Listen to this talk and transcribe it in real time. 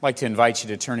I'd like to invite you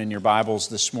to turn in your Bibles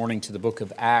this morning to the book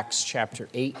of Acts chapter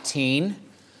 18.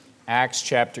 Acts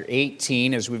chapter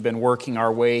 18, as we've been working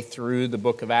our way through the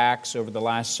book of Acts over the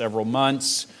last several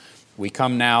months, we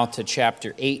come now to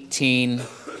chapter 18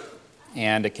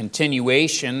 and a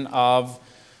continuation of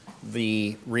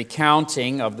the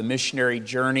recounting of the missionary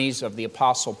journeys of the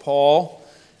Apostle Paul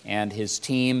and his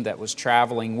team that was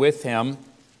traveling with him.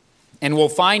 And we'll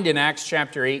find in Acts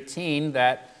chapter 18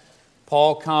 that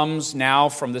Paul comes now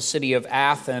from the city of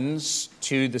Athens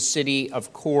to the city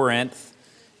of Corinth,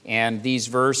 and these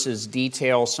verses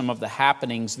detail some of the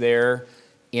happenings there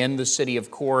in the city of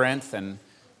Corinth and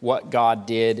what God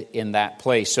did in that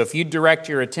place. So if you direct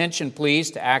your attention,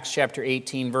 please, to Acts chapter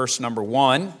 18, verse number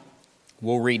 1.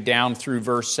 We'll read down through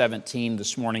verse 17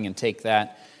 this morning and take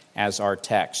that as our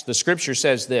text. The scripture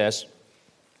says this: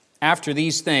 "After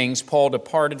these things, Paul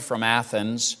departed from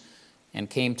Athens and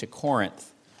came to Corinth,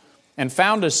 and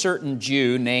found a certain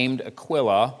Jew named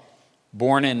Aquila,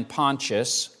 born in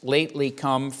Pontus, lately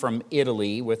come from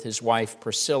Italy with his wife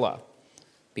Priscilla,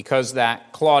 because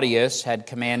that Claudius had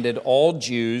commanded all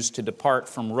Jews to depart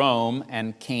from Rome,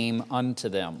 and came unto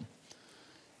them.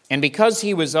 And because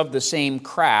he was of the same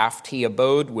craft, he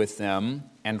abode with them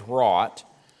and wrought,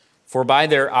 for by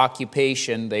their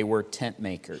occupation they were tent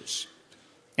makers.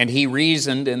 And he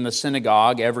reasoned in the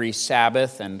synagogue every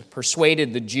Sabbath and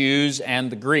persuaded the Jews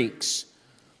and the Greeks.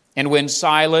 And when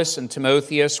Silas and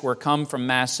Timotheus were come from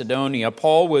Macedonia,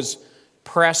 Paul was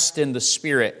pressed in the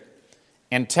Spirit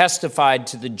and testified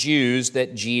to the Jews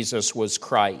that Jesus was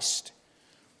Christ.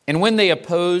 And when they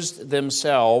opposed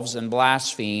themselves and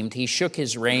blasphemed, he shook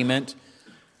his raiment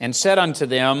and said unto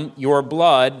them, Your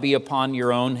blood be upon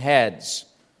your own heads.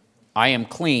 I am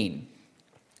clean.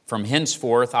 From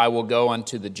henceforth I will go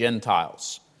unto the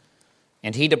Gentiles.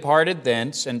 And he departed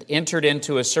thence, and entered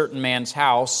into a certain man's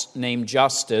house named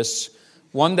Justus,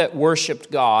 one that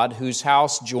worshipped God, whose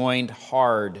house joined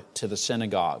hard to the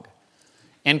synagogue.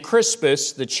 And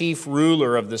Crispus, the chief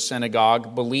ruler of the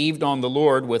synagogue, believed on the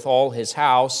Lord with all his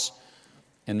house,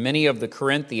 and many of the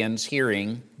Corinthians,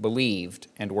 hearing, believed,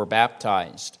 and were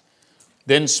baptized.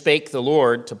 Then spake the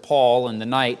Lord to Paul in the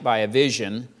night by a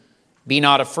vision, Be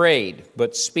not afraid,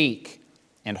 but speak,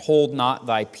 and hold not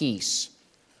thy peace.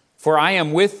 For I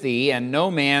am with thee, and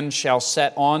no man shall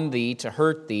set on thee to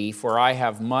hurt thee, for I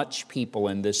have much people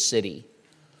in this city.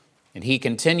 And he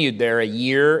continued there 1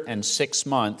 year and 6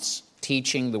 months,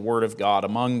 teaching the word of God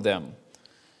among them.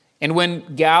 And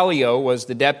when Gallio was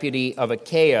the deputy of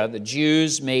Achaia, the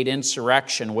Jews made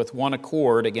insurrection with one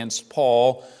accord against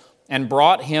Paul, and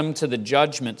brought him to the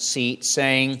judgment seat,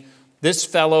 saying, This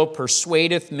fellow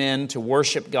persuadeth men to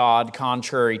worship God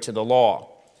contrary to the law.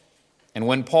 And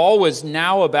when Paul was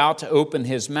now about to open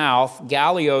his mouth,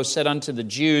 Gallio said unto the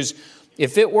Jews,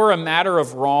 If it were a matter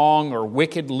of wrong or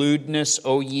wicked lewdness,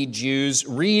 O ye Jews,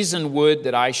 reason would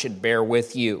that I should bear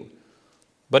with you.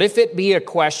 But if it be a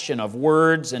question of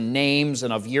words and names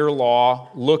and of your law,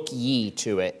 look ye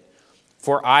to it.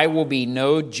 For I will be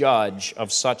no judge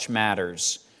of such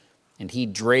matters. And he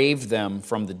drave them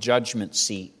from the judgment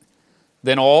seat.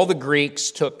 Then all the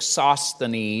Greeks took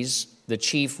Sosthenes, the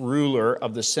chief ruler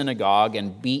of the synagogue,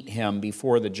 and beat him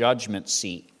before the judgment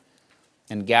seat.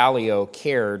 And Gallio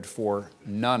cared for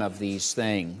none of these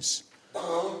things.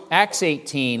 Acts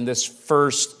 18, this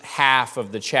first half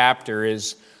of the chapter,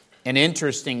 is an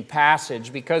interesting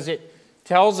passage because it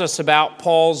tells us about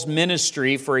Paul's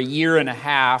ministry for 1.5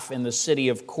 years in the city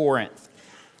of Corinth.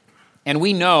 And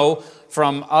we know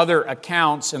from other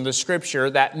accounts in the scripture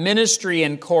that ministry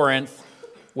in Corinth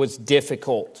was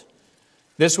difficult.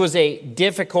 This was a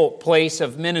difficult place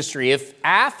of ministry. If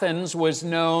Athens was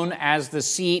known as the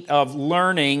seat of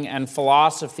learning and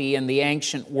philosophy in the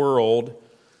ancient world,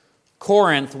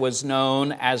 Corinth was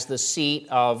known as the seat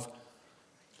of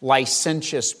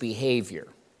licentious behavior.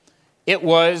 It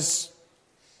was,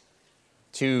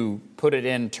 to put it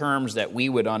in terms that we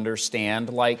would understand,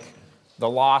 like the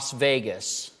Las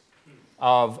Vegas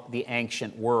of the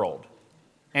ancient world.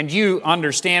 And you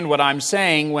understand what I'm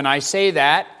saying when I say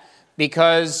that,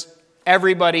 because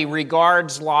everybody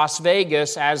regards Las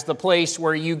Vegas as the place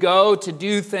where you go to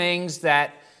do things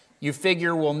that you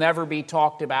figure will never be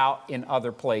talked about in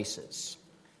other places.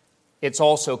 It's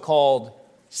also called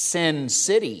Sin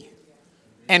City.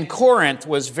 And Corinth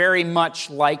was very much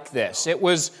like this. It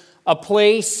was a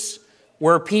place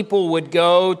where people would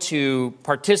go to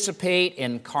participate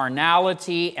in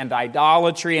carnality and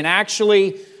idolatry, and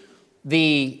actually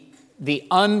the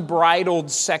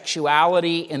unbridled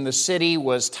sexuality in the city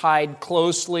was tied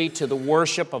closely to the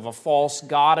worship of a false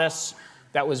goddess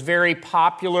that was very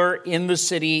popular in the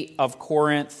city of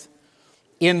Corinth.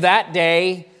 In that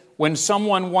day, when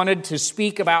someone wanted to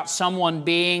speak about someone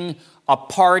being a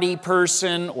party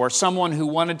person or someone who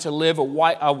wanted to live a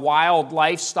wild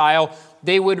lifestyle,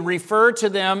 they would refer to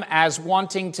them as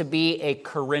wanting to be a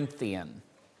Corinthian.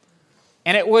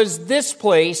 And it was this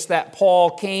place that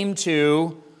Paul came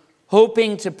to,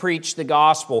 hoping to preach the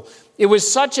gospel. It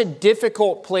was such a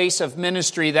difficult place of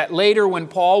ministry that later, when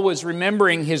Paul was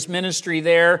remembering his ministry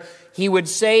there, he would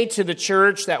say to the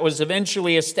church that was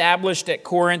eventually established at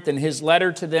Corinth in his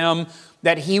letter to them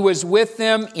that he was with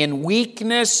them in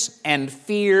weakness and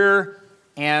fear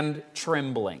and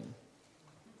trembling.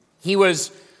 He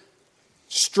was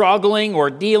struggling or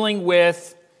dealing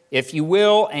with, if you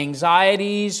will,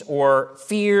 anxieties or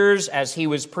fears as he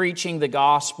was preaching the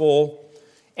gospel.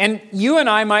 And you and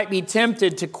I might be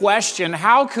tempted to question,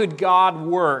 how could God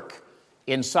work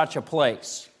in such a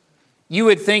place? You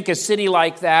would think a city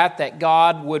like that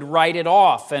God would write it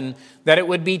off and that it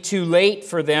would be too late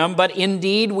for them. But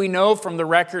indeed, we know from the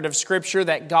record of Scripture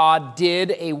that God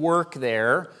did a work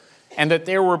there and that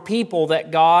there were people that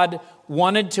God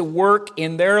wanted to work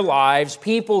in their lives,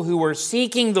 people who were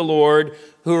seeking the Lord,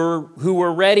 who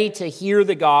were ready to hear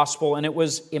the gospel. And it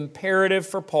was imperative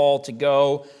for Paul to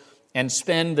go and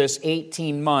spend this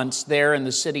 18 months there in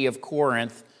the city of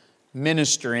Corinth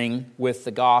ministering with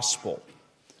the gospel.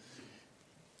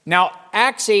 Now,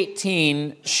 Acts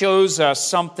 18 shows us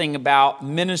something about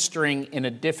ministering in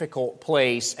a difficult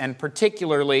place, and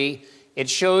particularly, it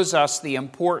shows us the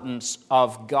importance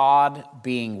of God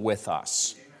being with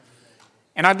us.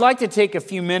 And I'd like to take a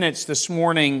few minutes this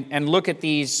morning and look at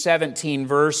these 17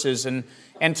 verses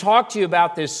and talk to you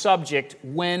about this subject,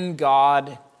 when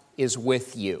God is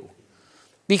with you.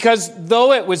 Because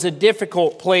though it was a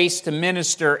difficult place to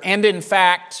minister, and in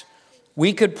fact,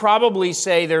 we could probably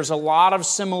say there's a lot of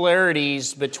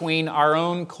similarities between our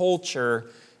own culture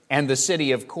and the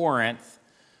city of Corinth.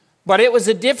 But it was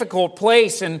a difficult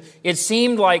place, and it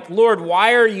seemed like, Lord,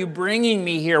 why are you bringing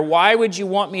me here? Why would you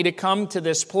want me to come to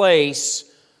this place?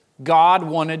 God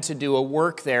wanted to do a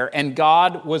work there, and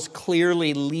God was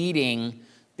clearly leading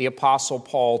the Apostle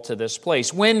Paul to this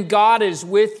place. When God is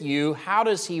with you, how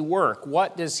does He work?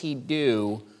 What does He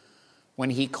do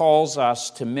when He calls us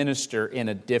to minister in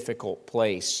a difficult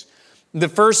place? The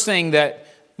first thing that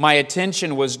my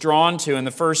attention was drawn to in the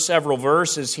first several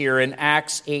verses here in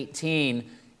Acts 18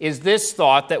 is this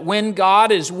thought that when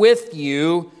God is with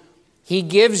you, He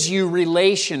gives you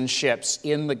relationships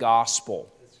in the gospel.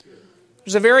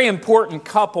 There's a very important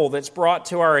couple that's brought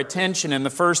to our attention in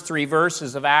the first 3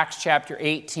 verses of Acts chapter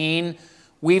 18.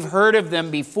 We've heard of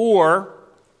them before,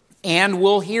 and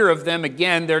we'll hear of them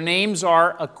again. Their names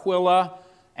are Aquila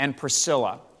and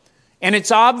Priscilla. And it's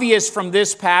obvious from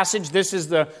this passage, this is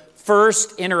the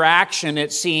first interaction,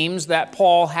 it seems, that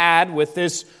Paul had with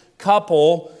this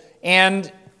couple.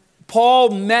 And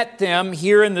Paul met them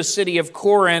here in the city of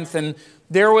Corinth, and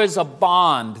there was a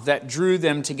bond that drew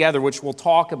them together, which we'll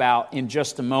talk about in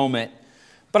just a moment.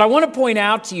 But I want to point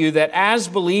out to you that as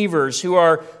believers who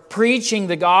are preaching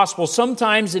the gospel,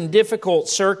 sometimes in difficult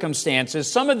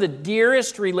circumstances, some of the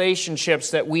dearest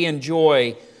relationships that we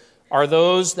enjoy are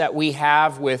those that we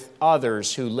have with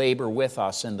others who labor with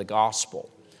us in the gospel.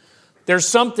 There's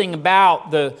something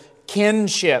about the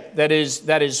kinship that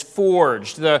is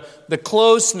forged, the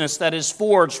closeness that is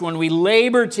forged when we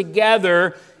labor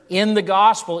together in the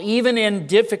gospel, even in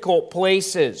difficult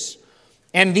places.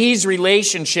 And these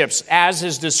relationships, as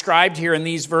is described here in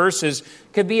these verses,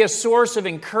 could be a source of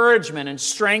encouragement and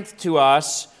strength to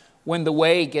us when the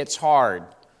way gets hard.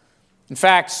 In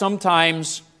fact,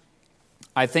 sometimes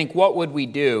I think, what would we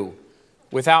do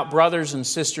without brothers and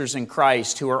sisters in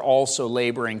Christ who are also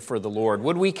laboring for the Lord?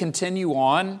 Would we continue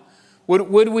on?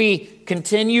 Would we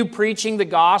continue preaching the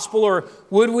gospel, or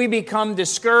would we become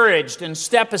discouraged and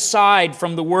step aside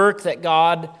from the work that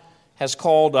God has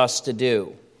called us to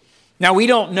do? Now, we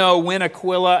don't know when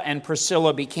Aquila and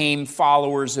Priscilla became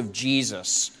followers of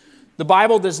Jesus. The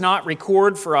Bible does not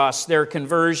record for us their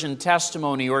conversion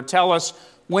testimony or tell us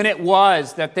when it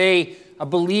was that they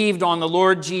believed on the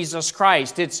Lord Jesus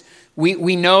Christ.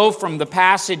 We know from the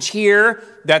passage here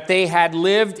that they had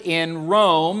lived in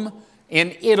Rome,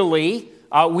 in Italy.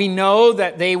 We know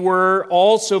that they were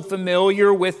also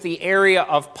familiar with the area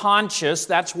of Pontus.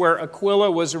 That's where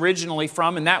Aquila was originally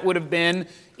from, and that would have been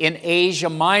in Asia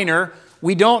Minor.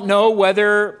 We don't know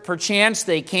whether perchance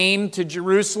they came to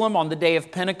Jerusalem on the day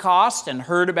of Pentecost and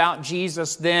heard about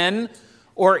Jesus then,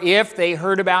 or if they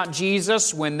heard about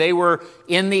Jesus when they were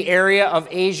in the area of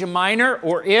Asia Minor,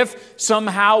 or if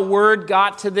somehow word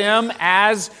got to them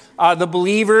as the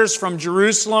believers from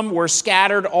Jerusalem were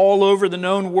scattered all over the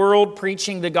known world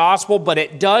preaching the gospel. But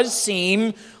it does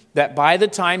seem that by the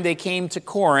time they came to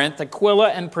Corinth, Aquila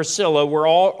and Priscilla were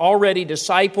already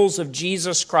disciples of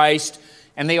Jesus Christ,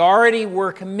 and they already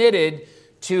were committed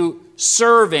to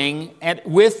serving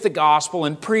with the gospel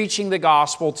and preaching the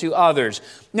gospel to others.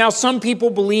 Now, some people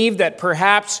believe that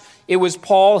perhaps it was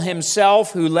Paul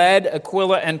himself who led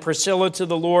Aquila and Priscilla to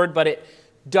the Lord, but it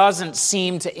doesn't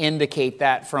seem to indicate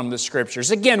that from the Scriptures.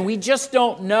 Again, we just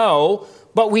don't know,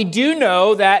 but we do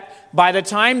know that by the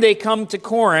time they come to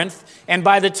Corinth, and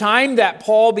by the time that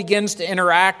Paul begins to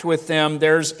interact with them,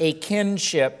 there's a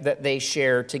kinship that they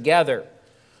share together.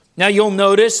 Now, you'll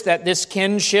notice that this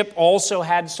kinship also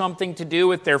had something to do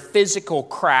with their physical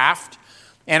craft.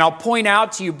 And I'll point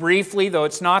out to you briefly, though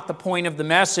it's not the point of the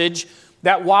message,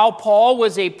 that while Paul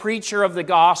was a preacher of the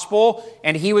gospel,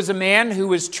 and he was a man who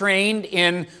was trained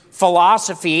in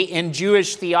philosophy, in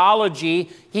Jewish theology,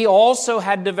 he also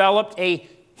had developed a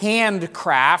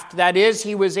handcraft. That is,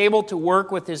 he was able to work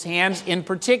with his hands. In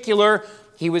particular,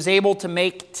 he was able to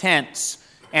make tents.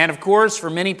 And of course, for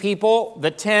many people,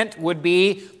 the tent would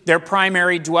be their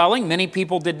primary dwelling. Many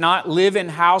people did not live in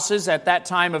houses at that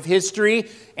time of history,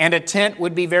 and a tent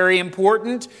would be very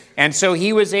important. And so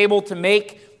he was able to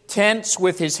make tents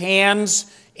with his hands,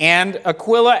 and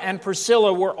Aquila and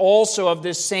Priscilla were also of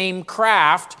this same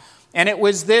craft. And it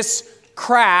was this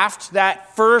craft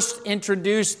that first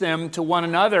introduced them to one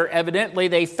another. Evidently,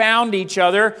 they found each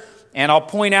other, and I'll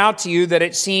point out to you that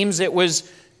it seems it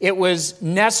was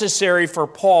necessary for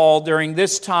Paul during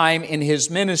this time in his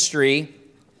ministry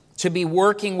to be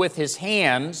working with his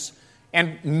hands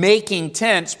and making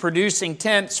tents, producing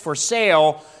tents for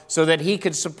sale so that he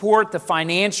could support the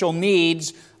financial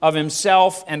needs of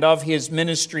himself and of his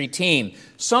ministry team.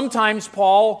 Sometimes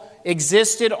Paul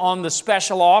existed on the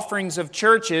special offerings of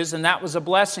churches, and that was a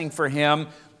blessing for him,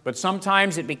 but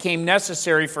sometimes it became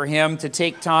necessary for him to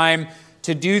take time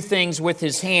to do things with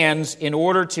his hands in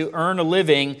order to earn a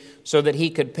living so that he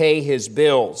could pay his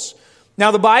bills.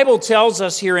 Now, the Bible tells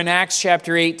us here in Acts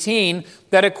chapter 18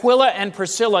 that Aquila and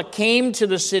Priscilla came to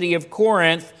the city of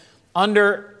Corinth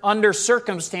under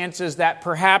circumstances that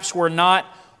perhaps were not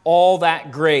all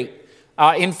that great.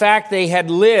 In fact, they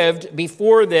had lived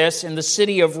before this in the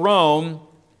city of Rome,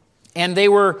 and they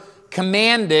were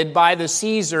commanded by the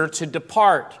Caesar to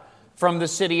depart from the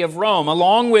city of Rome.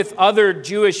 Along with other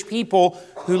Jewish people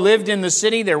who lived in the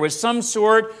city, there was some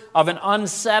sort of an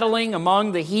unsettling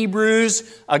among the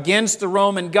Hebrews against the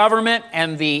Roman government,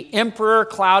 and the emperor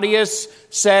Claudius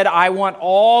said, "I want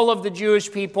all of the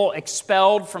Jewish people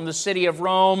expelled from the city of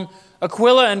Rome."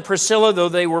 Aquila and Priscilla, though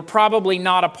they were probably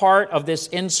not a part of this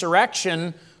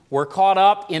insurrection, were caught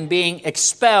up in being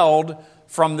expelled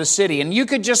from the city. And you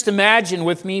could just imagine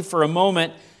with me for a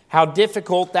moment how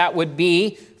difficult that would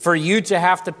be for you to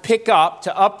have to pick up,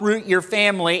 to uproot your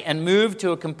family and move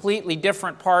to a completely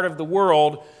different part of the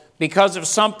world because of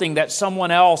something that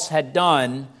someone else had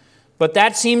done. But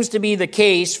that seems to be the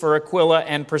case for Aquila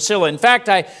and Priscilla. In fact,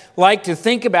 I like to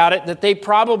think about it that they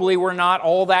probably were not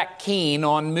all that keen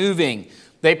on moving.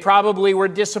 They probably were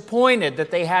disappointed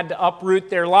that they had to uproot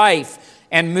their life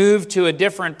and move to a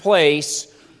different place.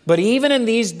 But even in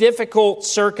these difficult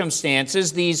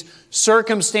circumstances, these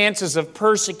circumstances of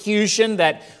persecution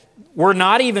that were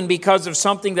not even because of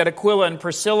something that Aquila and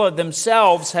Priscilla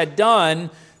themselves had done,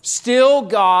 still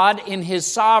God in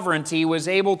His sovereignty was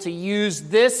able to use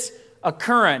this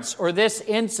occurrence or this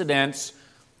incident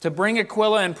to bring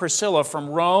Aquila and Priscilla from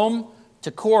Rome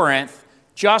to Corinth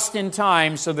just in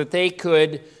time so that they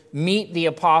could meet the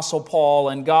Apostle Paul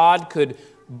and God could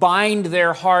bind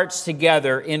their hearts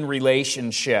together in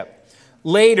relationship.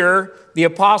 Later, the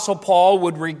Apostle Paul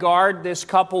would regard this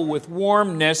couple with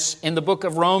warmness. In the book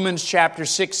of Romans chapter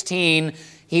 16,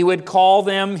 he would call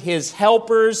them his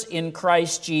helpers in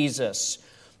Christ Jesus.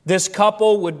 This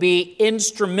couple would be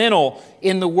instrumental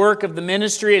in the work of the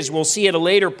ministry, as we'll see at a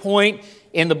later point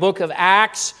in the book of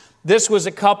Acts. This was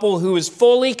a couple who was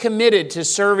fully committed to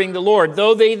serving the Lord.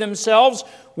 Though they themselves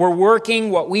were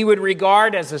working what we would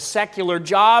regard as a secular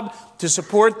job to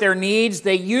support their needs,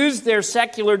 they used their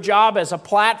secular job as a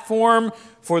platform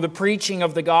for the preaching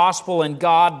of the gospel, and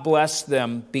God blessed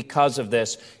them because of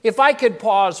this. If I could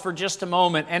pause for just a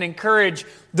moment and encourage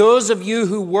those of you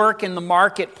who work in the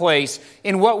marketplace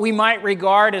in what we might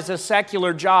regard as a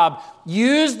secular job,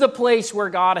 use the place where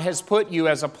God has put you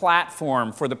as a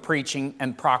platform for the preaching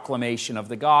and proclamation of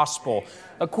the gospel.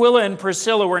 Aquila and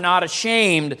Priscilla were not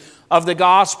ashamed of the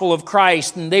gospel of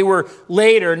Christ, and they were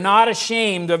later not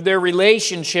ashamed of their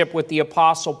relationship with the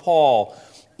Apostle Paul.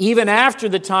 Even after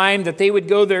the time that they would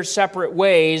go their separate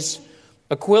ways,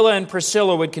 Aquila and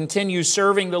Priscilla would continue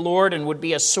serving the Lord and would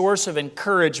be a source of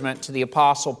encouragement to the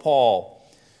Apostle Paul.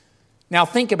 Now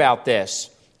think about this.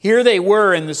 Here they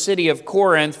were in the city of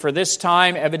Corinth for this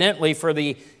time, evidently for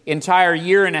the entire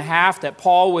year and a half that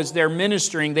Paul was there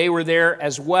ministering. They were there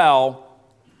as well.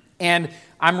 And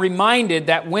I'm reminded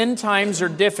that when times are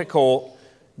difficult,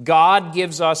 God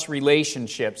gives us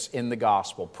relationships in the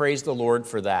gospel. Praise the Lord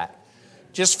for that.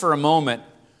 Just for a moment,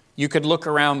 you could look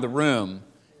around the room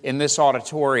in this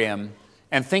auditorium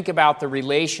and think about the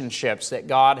relationships that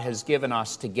God has given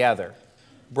us together.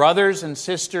 Brothers and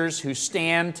sisters who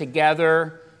stand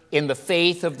together in the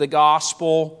faith of the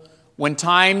gospel. When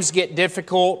times get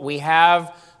difficult, we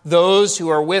have those who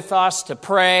are with us to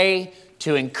pray,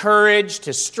 to encourage,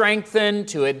 to strengthen,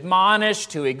 to admonish,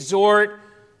 to exhort.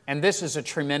 And this is a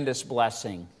tremendous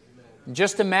blessing.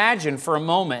 Just imagine for a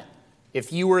moment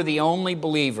if you were the only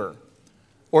believer,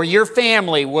 or your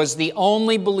family was the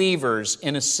only believers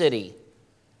in a city,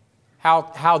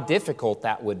 how difficult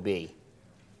that would be.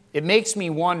 It makes me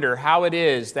wonder how it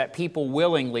is that people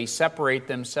willingly separate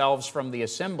themselves from the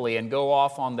assembly and go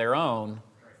off on their own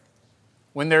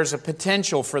when there's a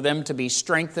potential for them to be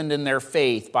strengthened in their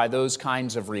faith by those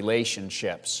kinds of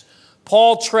relationships.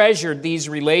 Paul treasured these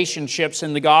relationships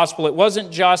in the gospel. It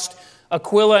wasn't just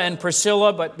Aquila and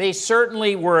Priscilla, but they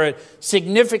certainly were a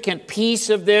significant piece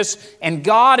of this, and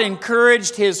God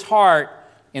encouraged his heart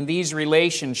in these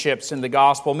relationships in the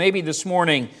gospel. Maybe this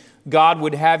morning God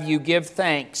would have you give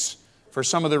thanks for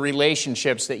some of the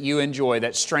relationships that you enjoy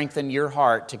that strengthen your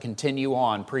heart to continue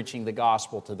on preaching the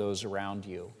gospel to those around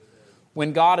you.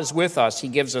 When God is with us, he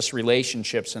gives us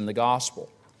relationships in the gospel.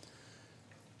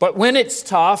 But when it's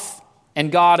tough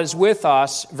and God is with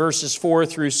us, verses 4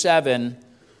 through 7,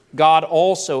 God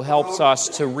also helps us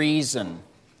to reason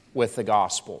with the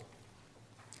gospel.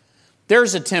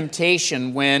 There's a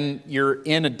temptation when you're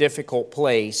in a difficult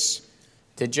place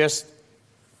to just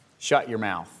shut your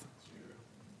mouth.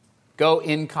 Go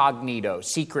incognito,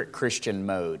 secret Christian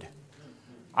mode.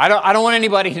 I don't want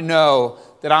anybody to know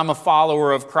that I'm a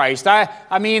follower of Christ. I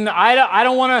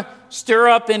don't want to stir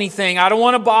up anything. I don't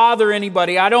want to bother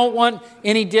anybody. I don't want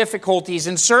any difficulties.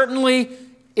 And certainly,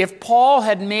 if Paul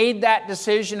had made that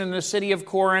decision in the city of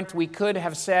Corinth, we could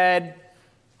have said,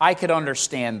 I could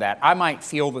understand that. I might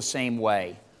feel the same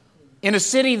way. In a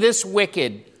city this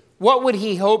wicked, what would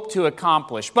he hope to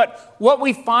accomplish? But what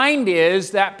we find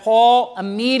is that Paul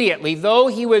immediately, though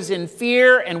he was in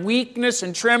fear and weakness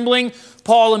and trembling,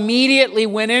 Paul immediately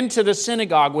went into the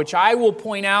synagogue, which I will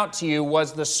point out to you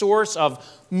was the source of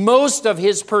most of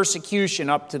his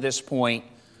persecution up to this point.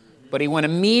 But he went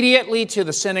immediately to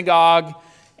the synagogue,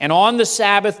 and on the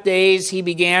Sabbath days he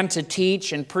began to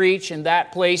teach and preach in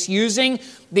that place using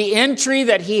the entry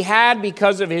that he had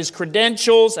because of his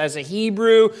credentials as a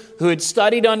Hebrew who had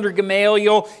studied under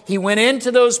Gamaliel. He went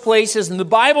into those places, and the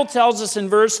Bible tells us in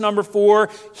verse number 4,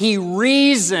 he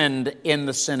reasoned in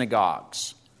the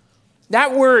synagogues.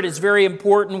 That word is very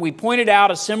important. We pointed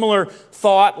out a similar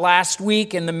thought last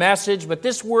week in the message, but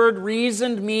this word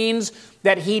reasoned means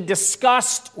that he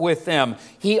discussed with them.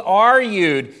 He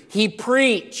argued. He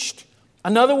preached.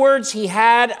 In other words, he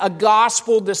had a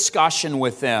gospel discussion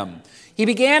with them. He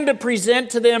began to present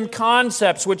to them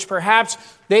concepts which perhaps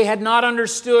they had not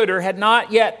understood or had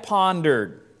not yet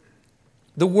pondered.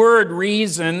 The word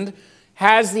reasoned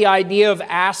has the idea of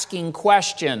asking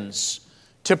questions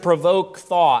to provoke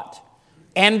thought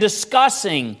and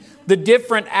discussing the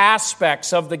different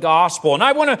aspects of the gospel. And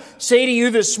I want to say to you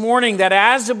this morning that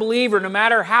as a believer, no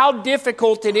matter how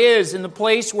difficult it is in the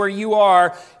place where you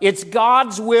are, it's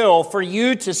God's will for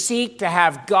you to seek to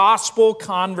have gospel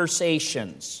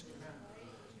conversations.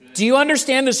 Do you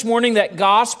understand this morning that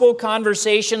gospel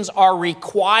conversations are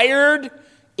required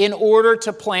in order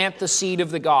to plant the seed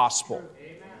of the gospel?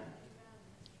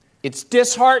 It's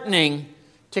disheartening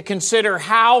to consider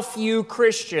how few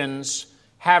Christians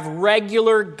have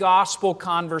regular gospel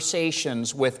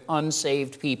conversations with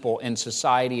unsaved people in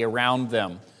society around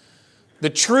them. The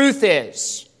truth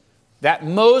is that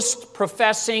most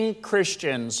professing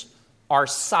Christians are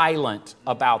silent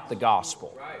about the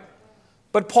gospel.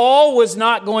 But Paul was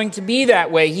not going to be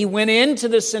that way. He went into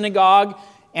the synagogue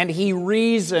and he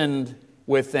reasoned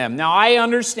with them. Now, I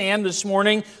understand this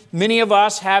morning many of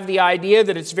us have the idea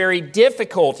that it's very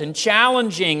difficult and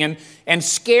challenging and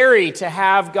scary to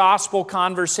have gospel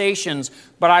conversations.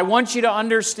 But I want you to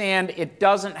understand it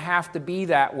doesn't have to be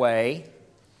that way.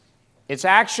 It's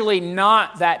actually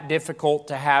not that difficult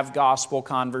to have gospel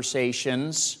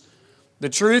conversations. The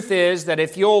truth is that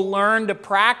if you'll learn to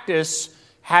practice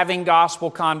having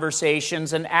gospel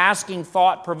conversations and asking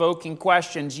thought-provoking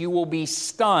questions, you will be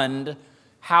stunned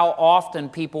how often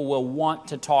people will want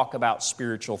to talk about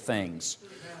spiritual things.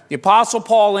 The Apostle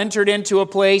Paul entered into a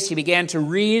place. He began to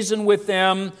reason with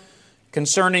them.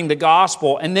 concerning the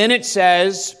gospel. And then it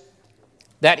says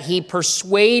that he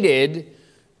persuaded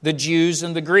the Jews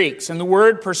and the Greeks. And the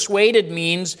word persuaded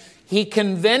means he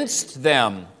convinced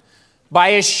them by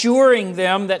assuring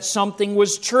them that something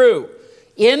was true.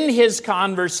 In his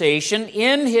conversation,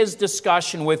 in his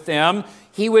discussion with them,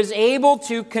 he was able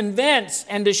to convince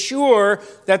and assure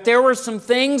that there were some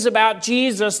things about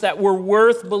Jesus that were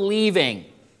worth believing.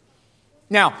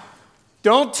 Now,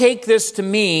 don't take this to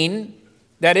mean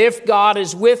that if God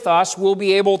is with us, we'll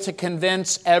be able to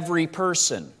convince every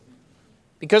person.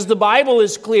 Because the Bible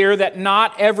is clear that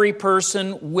not every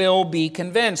person will be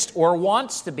convinced or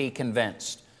wants to be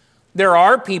convinced. There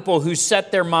are people who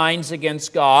set their minds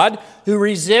against God, who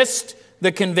resist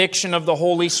the conviction of the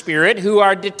Holy Spirit, who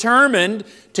are determined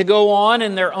to go on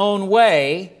in their own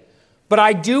way. But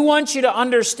I do want you to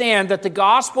understand that the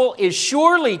gospel is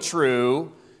surely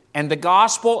true, and the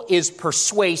gospel is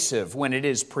persuasive when it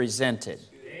is presented.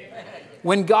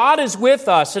 When God is with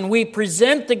us and we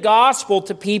present the gospel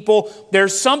to people,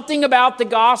 there's something about the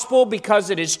gospel, because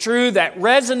it is true, that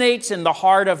resonates in the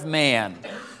heart of man.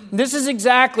 This is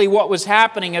exactly what was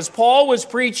happening. As Paul was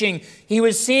preaching, he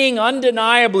was seeing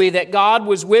undeniably that God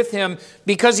was with him,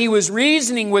 because he was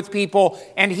reasoning with people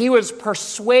and he was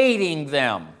persuading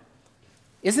them.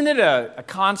 Isn't it a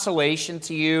consolation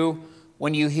to you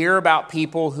when you hear about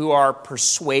people who are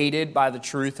persuaded by the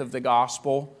truth of the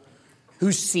gospel,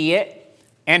 who see it,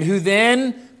 and who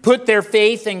then put their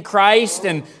faith in Christ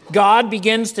and God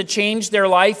begins to change their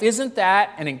life? Isn't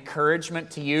that an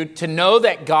encouragement to you to know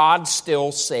that God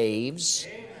still saves?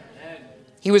 Amen.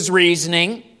 He was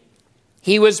reasoning.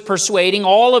 He was persuading,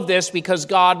 all of this because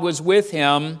God was with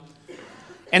him.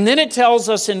 And then it tells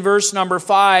us in verse number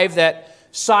 5 that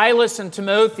Silas and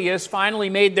Timotheus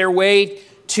finally made their way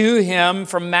to him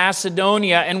from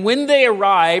Macedonia. And when they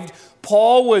arrived,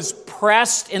 Paul was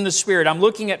pressed in the Spirit. I'm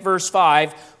looking at verse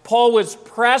 5. Paul was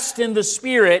pressed in the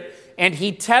Spirit, and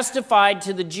he testified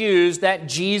to the Jews that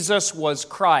Jesus was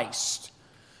Christ.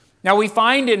 Now we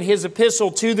find in his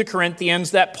epistle to the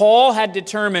Corinthians that Paul had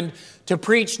determined to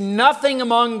preach nothing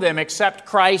among them except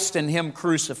Christ and him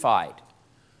crucified.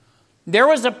 There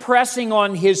was a pressing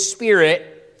on his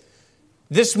spirit.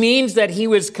 This means that he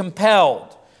was compelled.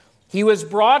 He was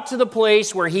brought to the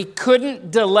place where he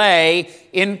couldn't delay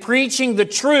in preaching the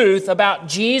truth about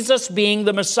Jesus being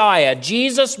the Messiah,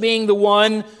 Jesus being the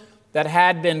one that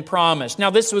had been promised. Now,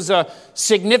 this was a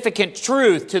significant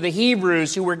truth to the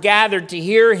Hebrews who were gathered to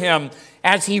hear him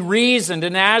as he reasoned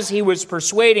and as he was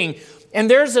persuading.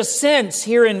 And there's a sense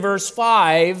here in verse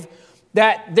 5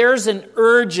 that there's an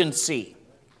urgency.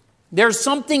 There's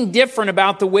something different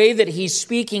about the way that he's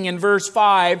speaking in verse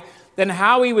 5 than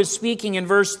how he was speaking in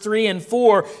verse 3 and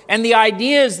 4. And the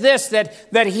idea is this,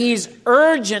 that he's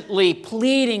urgently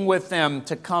pleading with them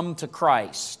to come to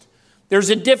Christ. There's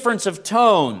a difference of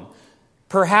tone,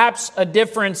 perhaps a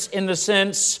difference in the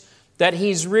sense that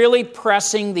he's really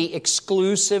pressing the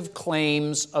exclusive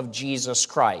claims of Jesus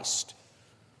Christ.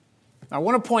 I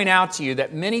want to point out to you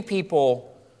that many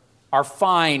people are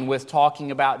fine with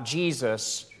talking about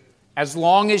Jesus as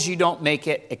long as you don't make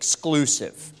it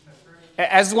exclusive.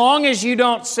 As long as you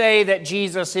don't say that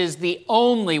Jesus is the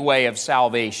only way of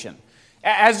salvation.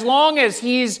 As long as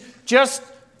he's just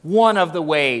one of the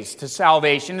ways to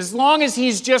salvation. As long as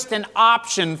he's just an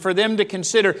option for them to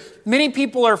consider. Many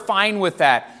people are fine with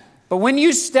that. But when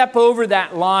you step over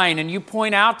that line and you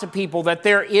point out to people that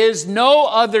there is no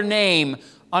other name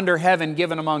under heaven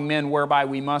given among men whereby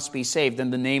we must be saved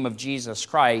than the name of Jesus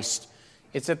Christ,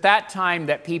 it's at that time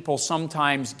that people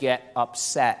sometimes get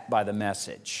upset by the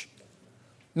message.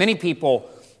 Many people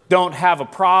don't have a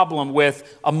problem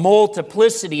with a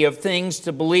multiplicity of things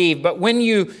to believe, but when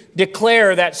you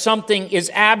declare that something is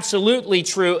absolutely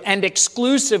true and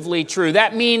exclusively true,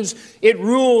 that means it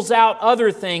rules out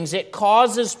other things. It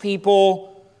causes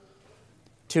people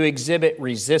to exhibit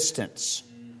resistance.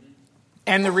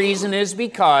 And the reason is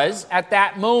because at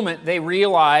that moment they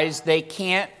realize they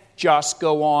can't just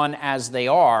go on as they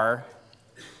are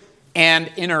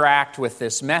and interact with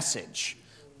this message.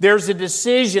 There's a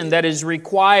decision that is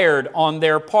required on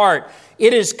their part.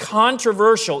 It is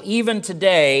controversial even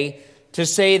today to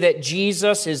say that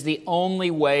Jesus is the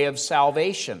only way of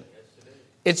salvation.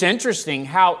 It's interesting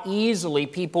how easily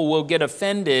people will get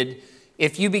offended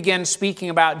if you begin speaking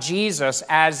about Jesus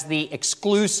as the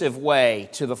exclusive way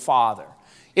to the Father.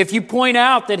 If you point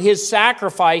out that his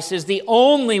sacrifice is the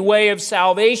only way of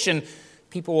salvation,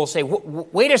 people will say,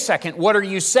 wait a second, what are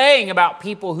you saying about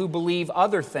people who believe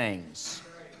other things?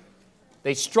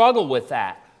 They struggle with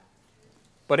that.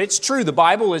 But it's true, the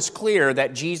Bible is clear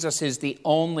that Jesus is the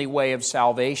only way of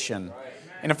salvation.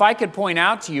 And if I could point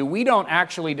out to you, we don't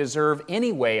actually deserve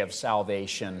any way of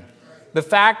salvation. The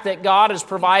fact that God has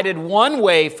provided one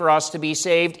way for us to be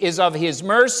saved is of His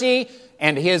mercy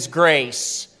and His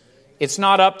grace. It's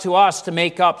not up to us to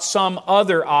make up some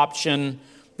other option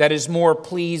that is more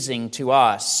pleasing to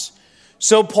us.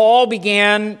 So Paul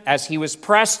began, as he was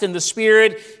pressed in the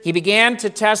Spirit, he began to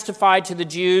testify to the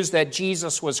Jews that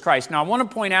Jesus was Christ. Now I want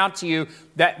to point out to you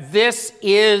that this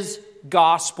is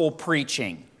gospel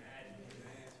preaching.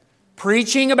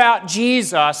 Preaching about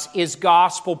Jesus is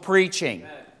gospel preaching.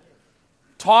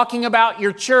 Talking about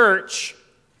your church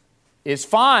is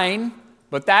fine,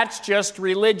 but that's just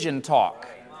religion talk.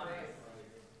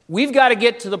 We've got to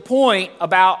get to the point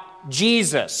about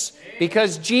Jesus,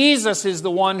 because Jesus is the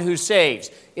one who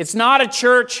saves. It's not a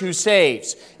church who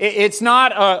saves. It's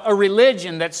not a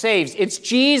religion that saves. It's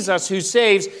Jesus who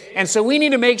saves. And so we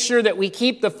need to make sure that we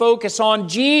keep the focus on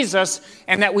Jesus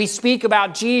and that we speak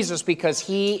about Jesus because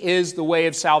He is the way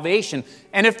of salvation.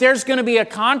 And if there's going to be a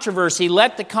controversy,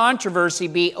 let the controversy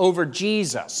be over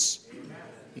Jesus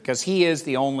because He is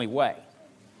the only way.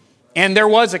 And there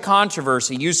was a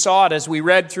controversy. You saw it as we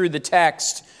read through the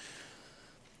text,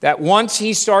 that once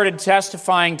he started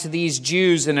testifying to these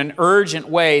Jews in an urgent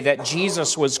way that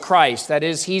Jesus was Christ, that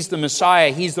is, He's the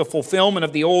Messiah, He's the fulfillment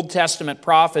of the Old Testament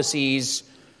prophecies,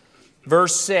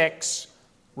 verse 6,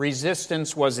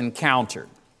 resistance was encountered.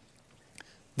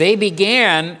 They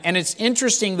began, and it's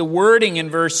interesting the wording in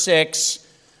verse 6,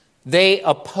 they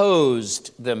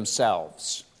opposed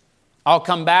themselves. I'll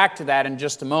come back to that in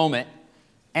just a moment.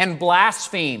 And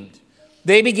blasphemed.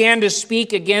 They began to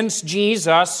speak against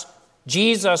Jesus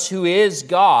who is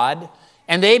God,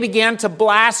 and they began to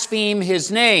blaspheme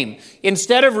His name.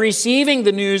 Instead of receiving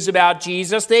the news about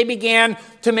Jesus, they began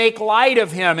to make light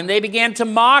of Him, and they began to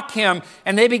mock Him,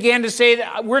 and they began to say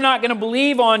that we're not going to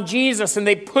believe on Jesus, and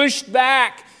they pushed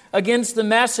back against the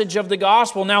message of the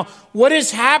gospel. Now, what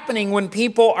is happening when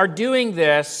people are doing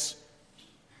this?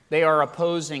 They are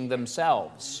opposing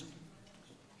themselves.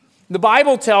 The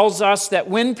Bible tells us that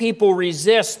when people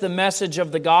resist the message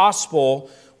of the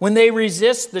gospel, when they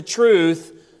resist the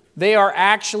truth, they are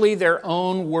actually their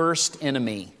own worst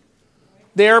enemy.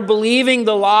 They are believing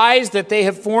the lies that they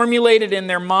have formulated in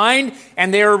their mind,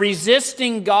 and they are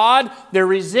resisting God, they're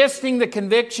resisting the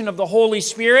conviction of the Holy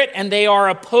Spirit, and they are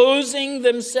opposing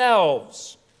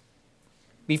themselves.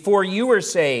 Before you were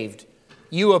saved,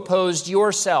 you opposed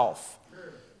yourself.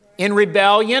 In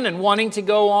rebellion and wanting to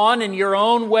go on in your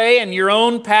own way and your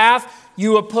own path,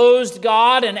 you opposed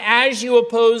God, and as you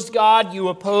opposed God, you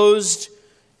opposed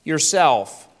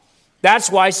yourself. That's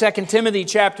why 2 Timothy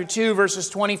chapter 2, verses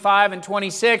 25 and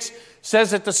 26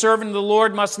 says that the servant of the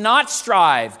Lord must not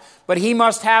strive, but he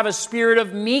must have a spirit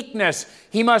of meekness.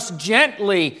 He must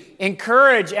gently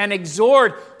encourage and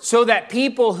exhort so that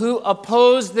people who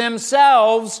oppose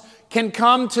themselves can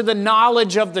come to the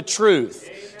knowledge of the truth.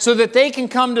 So that they can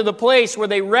come to the place where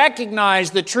they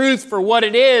recognize the truth for what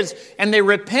it is and they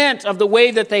repent of the way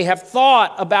that they have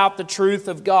thought about the truth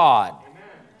of God. Amen.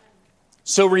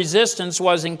 So resistance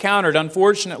was encountered.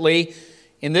 Unfortunately,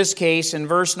 in this case, in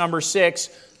verse number 6,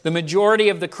 the majority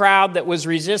of the crowd that was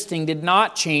resisting did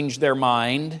not change their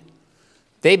mind.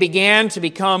 They began to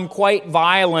become quite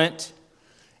violent.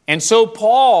 And so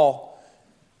Paul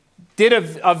did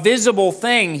a visible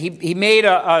thing. He made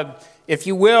if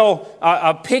you will,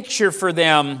 a picture for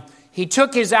them. He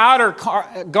took his outer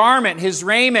garment, his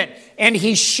raiment, and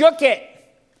he shook it.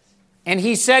 And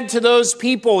he said to those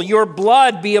people, your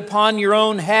blood be upon your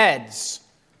own heads.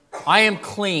 I am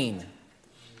clean.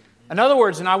 In other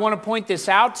words, and I want to point this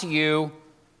out to you,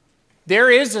 there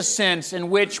is a sense in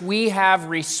which we have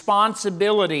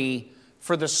responsibility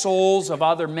for the souls of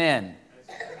other men.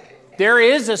 There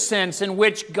is a sense in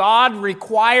which God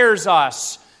requires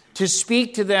us to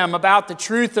speak to them about the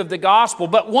truth of the gospel.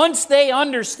 But once they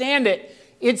understand it,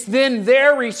 it's then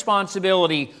their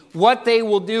responsibility what they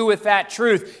will do with that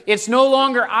truth. It's no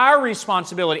longer our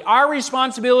responsibility. Our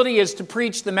responsibility is to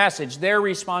preach the message. Their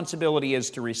responsibility is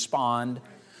to respond.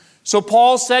 So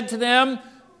Paul said to them,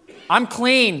 I'm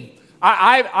clean.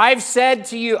 I've said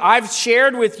to you, I've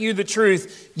shared with you the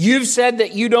truth. You've said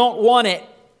that you don't want it.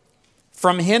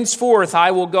 From henceforth,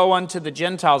 I will go unto the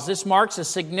Gentiles. This marks a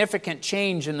significant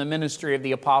change in the ministry of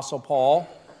the Apostle Paul.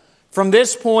 From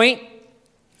this point,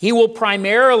 he will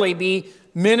primarily be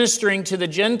ministering to the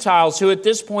Gentiles, who at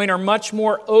this point are much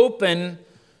more open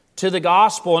to the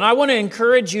gospel. And I want to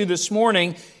encourage you this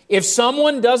morning, if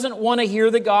someone doesn't want to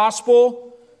hear the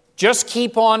gospel, just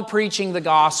keep on preaching the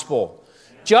gospel.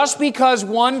 Just because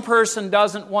one person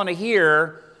doesn't want to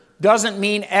hear doesn't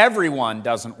mean everyone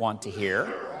doesn't want to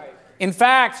hear. In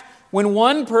fact, when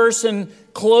one person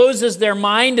closes their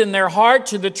mind and their heart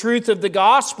to the truth of the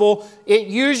gospel, it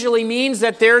usually means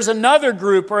that there's another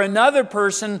group or another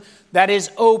person that is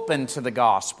open to the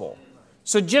gospel.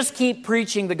 So just keep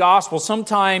preaching the gospel.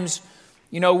 Sometimes,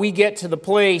 we get to the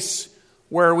place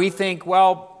where we think,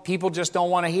 well, people just don't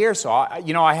want to hear. So,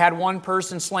 I had one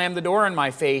person slam the door in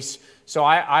my face, so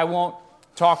I won't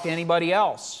talk to anybody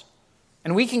else.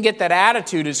 And we can get that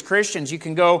attitude as Christians.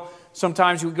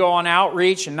 Sometimes we go on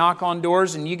outreach and knock on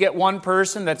doors, and you get one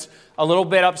person that's a little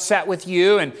bit upset with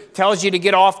you and tells you to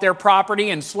get off their property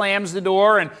and slams the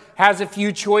door and has a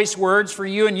few choice words for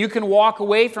you, and you can walk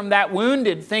away from that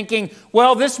wounded thinking,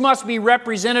 well, this must be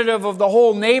representative of the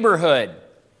whole neighborhood.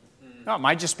 No, it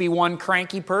might just be one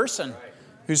cranky person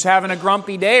who's having a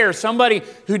grumpy day, or somebody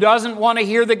who doesn't want to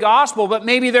hear the gospel, but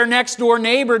maybe their next door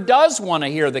neighbor does want to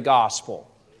hear the gospel.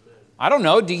 I don't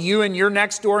know, do you and your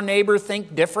next door neighbor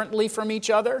think differently from each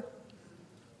other?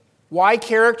 Why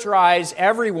characterize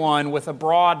everyone with a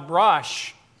broad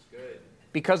brush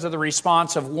because of the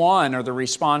response of one or the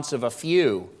response of a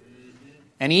few?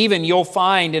 And even you'll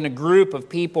find in a group of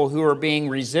people who are being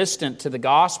resistant to the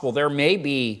gospel, there may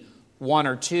be one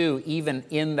or two even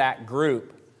in that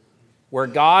group where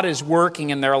God is working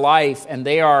in their life and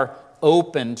they are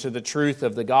open to the truth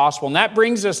of the gospel. And that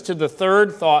brings us to the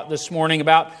third thought this morning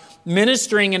about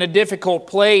ministering in a difficult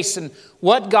place and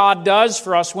what God does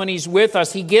for us when He's with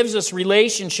us. He gives us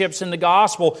relationships in the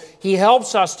gospel. He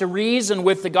helps us to reason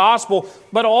with the gospel,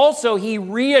 but also He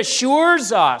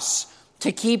reassures us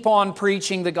to keep on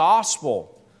preaching the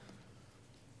gospel.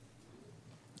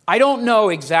 I don't know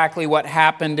exactly what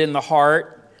happened in the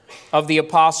heart of the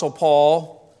Apostle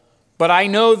Paul, but I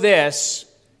know this.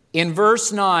 In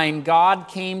verse 9, God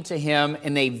came to him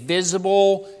in a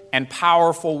visible and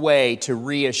powerful way to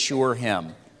reassure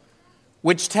him,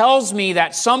 which tells me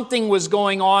that something was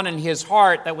going on in his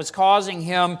heart that was causing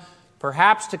him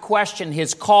perhaps to question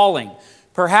his calling,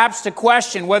 perhaps to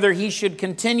question whether he should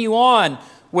continue on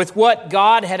with what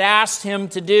God had asked him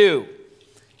to do.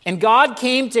 And God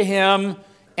came to him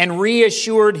and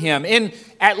reassured him. In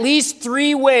at least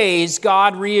 3 ways,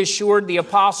 God reassured the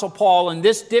Apostle Paul in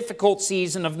this difficult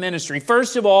season of ministry.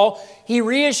 First of all, He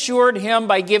reassured him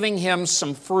by giving him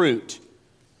some fruit.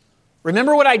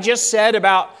 Remember what I just said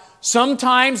about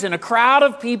sometimes in a crowd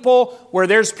of people where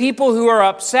there's people who are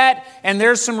upset and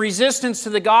there's some resistance to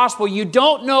the gospel, you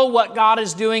don't know what God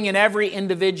is doing in every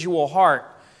individual heart.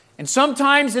 And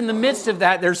sometimes in the midst of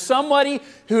that, there's somebody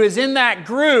who is in that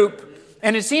group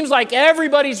and it seems like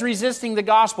everybody's resisting the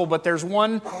gospel, but there's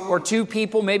 1 or 2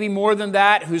 people, maybe more than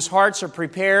that, whose hearts are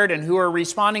prepared and who are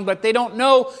responding, but they don't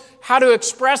know how to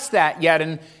express that yet.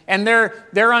 And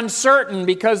they're uncertain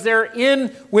because they're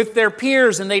in with their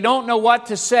peers and they don't know what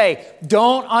to say.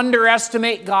 Don't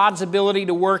underestimate God's ability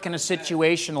to work in a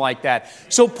situation like that.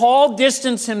 So Paul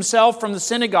distanced himself from the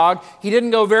synagogue. He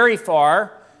didn't go very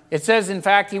far. It says, in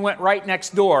fact, he went right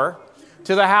next door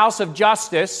to the house of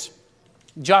Justus.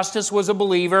 Justus was a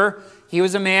believer. He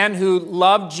was a man who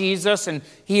loved Jesus, and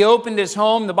he opened his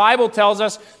home. The Bible tells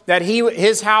us that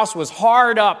his house was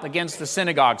hard up against the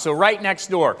synagogue, so right next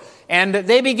door. And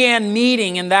they began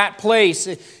meeting in that place.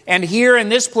 And here in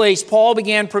this place, Paul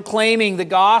began proclaiming the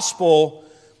gospel.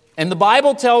 And the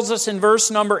Bible tells us in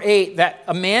verse number 8 that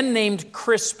a man named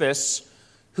Crispus,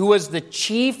 who was the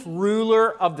chief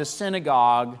ruler of the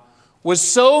synagogue, was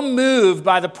so moved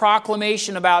by the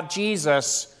proclamation about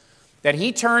Jesus that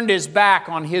he turned his back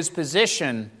on his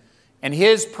position and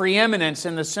his preeminence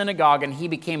in the synagogue, and he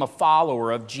became a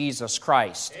follower of Jesus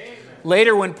Christ. Amen.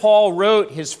 Later, when Paul wrote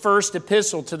his first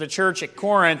epistle to the church at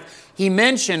Corinth, he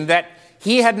mentioned that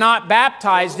he had not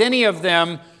baptized any of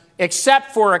them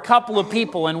except for a couple of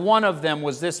people, and one of them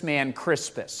was this man,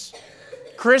 Crispus.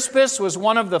 Crispus was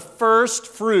one of the first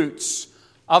fruits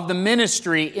of the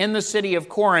ministry in the city of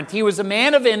Corinth. He was a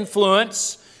man of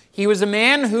influence. He was a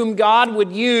man whom God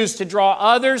would use to draw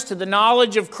others to the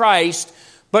knowledge of Christ.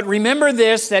 But remember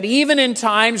this, that even in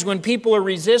times when people are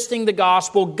resisting the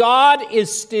gospel, God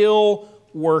is still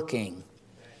working.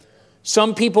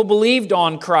 Some people believed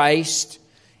on Christ,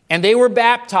 and they were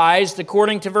baptized,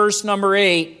 according to verse number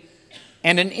 8,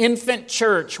 and an infant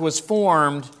church was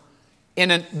formed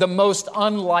in the most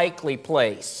unlikely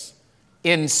place.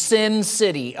 In Sin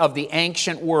City of the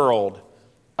ancient world,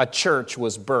 a church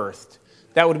was birthed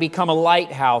that would become a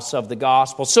lighthouse of the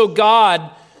gospel. So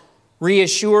God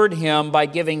reassured him by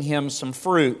giving him some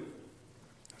fruit.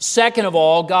 Second of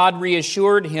all, God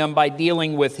reassured him by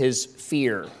dealing with his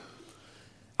fear.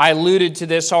 I alluded to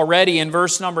this already in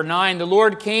verse number 9. The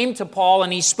Lord came to Paul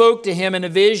and He spoke to him in a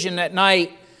vision at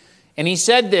night. And He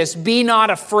said this, "Be not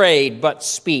afraid, but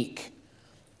speak.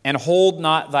 and hold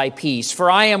not thy peace. For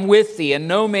I am with thee, and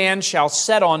no man shall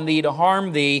set on thee to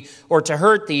harm thee or to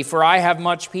hurt thee, for I have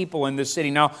much people in this city.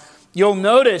 Now, you'll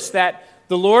notice that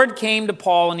the Lord came to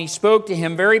Paul and he spoke to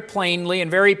him very plainly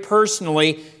and very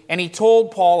personally, and he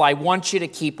told Paul, I want you to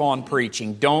keep on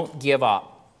preaching. Don't give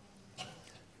up.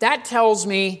 That tells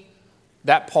me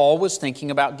that Paul was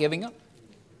thinking about giving up.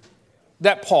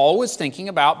 That Paul was thinking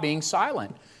about being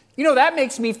silent. You know, that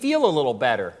makes me feel a little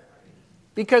better.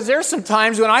 Because there's some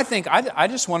times when I think, I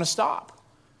just want to stop.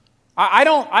 I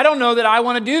don't know that I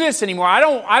want to do this anymore. I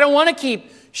don't want to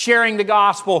keep sharing the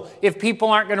gospel if people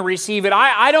aren't going to receive it.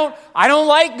 I don't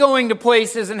like going to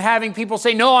places and having people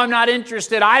say, no, I'm not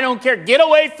interested. I don't care. Get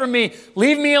away from me.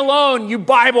 Leave me alone, you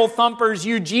Bible thumpers,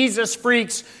 you Jesus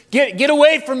freaks. Get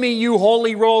away from me, you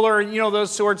holy roller. You know,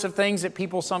 those sorts of things that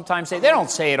people sometimes say. They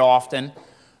don't say it often,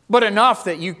 but enough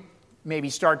that you maybe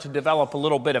start to develop a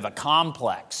little bit of a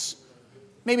complex.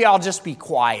 Maybe I'll just be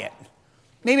quiet.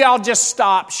 Maybe I'll just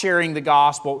stop sharing the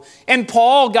gospel. And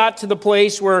Paul got to the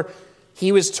place where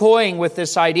he was toying with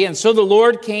this idea. And so the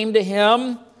Lord came to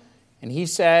him and he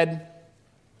said,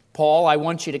 Paul, I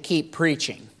want you to keep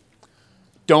preaching.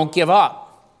 Don't give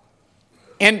up.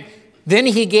 And then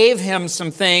he gave him some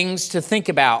things to think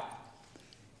about.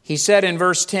 He said in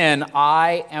verse 10,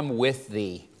 I am with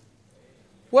thee.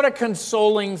 What a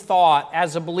consoling thought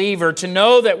as a believer to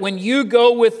know that when you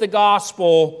go with the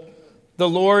gospel, the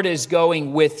Lord is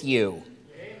going with you.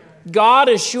 God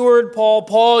assured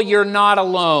Paul, you're not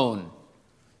alone.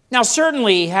 Now,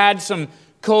 certainly he had some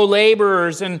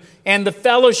co-laborers and the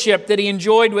fellowship that he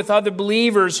enjoyed with other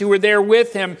believers who were there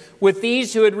with him, with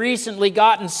these who had recently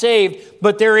gotten saved,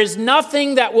 but there is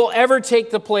nothing that will ever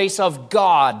take the place of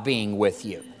God being with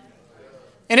you.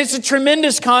 And it's a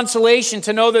tremendous consolation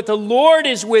to know that the Lord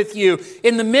is with you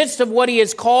in the midst of what He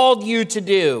has called you to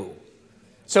do.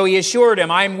 So he assured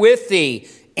him, I'm with thee.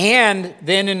 And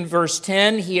then in verse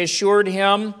 10, he assured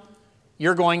him,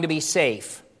 you're going to be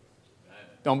safe.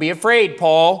 Don't be afraid,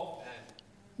 Paul.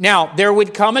 Now, there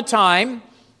would come a time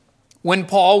when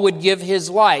Paul would give his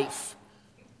life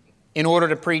in order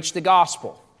to preach the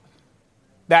gospel.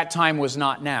 That time was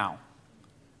not now.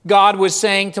 God was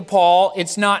saying to Paul,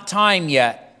 it's not time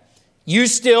yet. You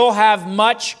still have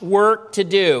much work to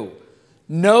do.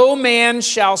 No man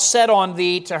shall set on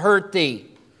thee to hurt thee.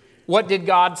 What did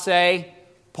God say?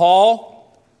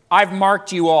 Paul, I've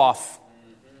marked you off.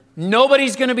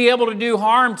 Nobody's going to be able to do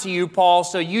harm to you, Paul,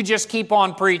 so you just keep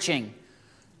on preaching.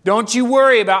 Don't you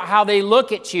worry about how they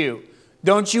look at you.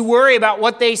 Don't you worry about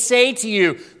what they say to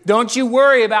you. Don't you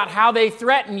worry about how they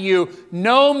threaten you.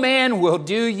 No man will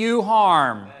do you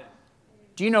harm.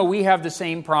 Do you know we have the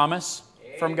same promise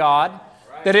from God?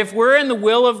 That if we're in the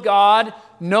will of God,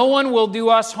 no one will do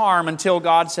us harm until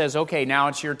God says, okay, now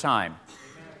it's your time.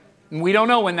 And we don't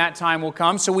know when that time will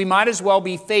come, so we might as well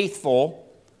be faithful.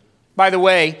 By the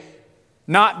way,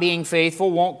 not being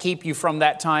faithful won't keep you from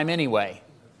that time anyway.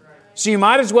 So you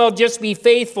might as well just be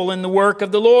faithful in the work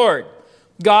of the Lord.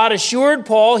 God assured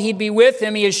Paul he'd be with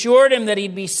him. He assured him that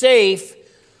he'd be safe.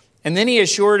 And then he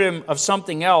assured him of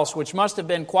something else, which must have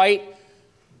been quite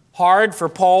hard for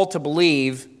Paul to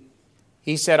believe.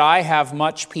 He said, I have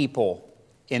much people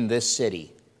in this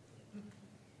city.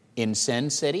 In Sin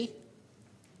City?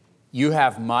 You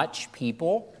have much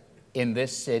people in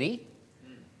this city?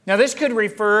 Now, this could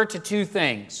refer to two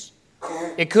things.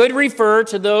 It could refer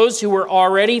to those who were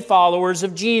already followers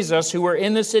of Jesus, who were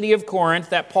in the city of Corinth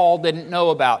that Paul didn't know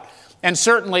about. And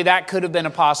certainly that could have been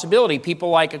a possibility. People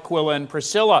like Aquila and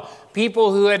Priscilla,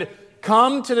 people who had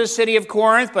come to the city of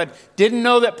Corinth but didn't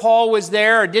know that Paul was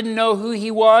there or didn't know who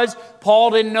he was. Paul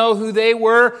didn't know who they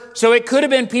were. So it could have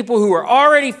been people who were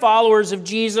already followers of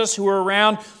Jesus who were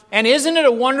around. And isn't it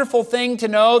a wonderful thing to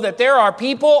know that there are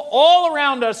people all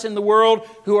around us in the world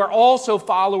who are also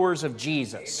followers of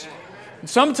Jesus? And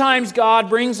sometimes God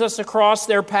brings us across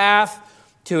their path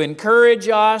to encourage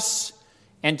us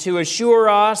and to assure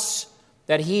us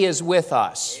that He is with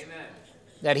us,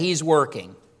 that He's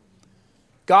working.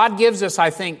 God gives us, I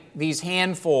think, these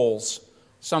handfuls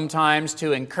sometimes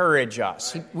to encourage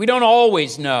us. We don't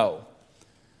always know,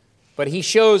 but He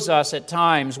shows us at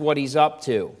times what He's up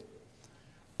to.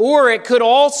 Or it could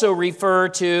also refer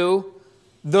to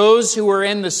those who were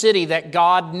in the city that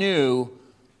God knew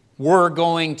were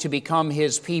going to become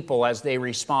His people as they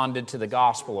responded to the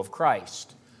gospel of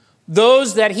Christ.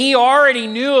 Those that He already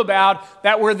knew about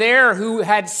that were there, who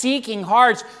had seeking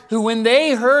hearts, who when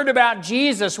they heard about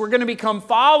Jesus were going to become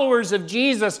followers of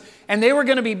Jesus, and they were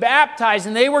going to be baptized,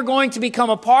 and they were going to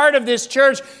become a part of this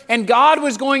church, and God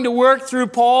was going to work through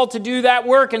Paul to do that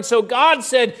work. And so God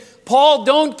said, Paul,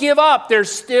 don't give up.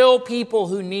 There's still people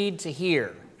who need to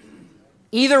hear.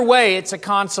 Either way, it's a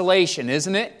consolation,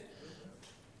 isn't it?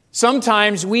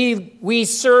 Sometimes we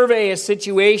survey a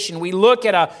situation, we look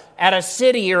at a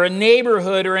city or a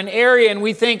neighborhood or an area, and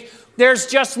we think, there's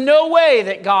just no way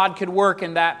that God could work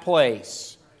in that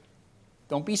place.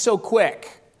 Don't be so quick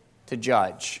to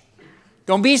judge.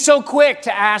 Don't be so quick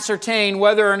to ascertain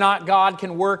whether or not God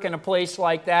can work in a place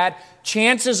like that.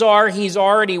 Chances are He's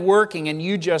already working and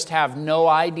you just have no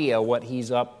idea what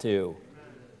He's up to.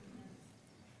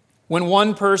 When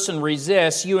one person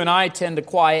resists, you and I tend to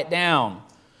quiet down,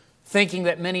 thinking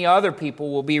that many other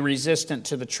people will be resistant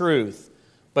to the truth.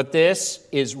 But this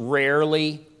is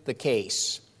rarely the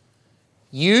case.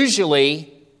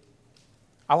 Usually,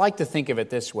 I like to think of it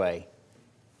this way.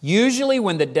 Usually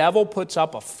when the devil puts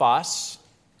up a fuss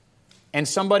and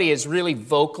somebody is really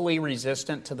vocally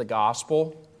resistant to the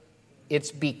gospel,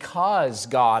 it's because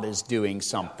God is doing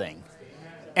something.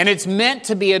 And it's meant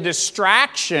to be a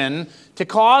distraction to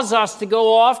cause us to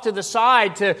go off to the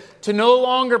side, to no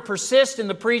longer persist in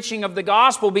the preaching of the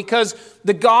gospel, because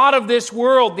the God of this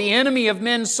world, the enemy of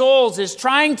men's souls, is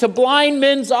trying to blind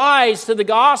men's eyes to the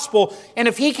gospel. And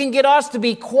if he can get us to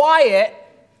be quiet,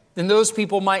 then those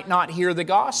people might not hear the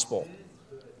gospel.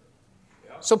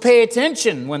 So pay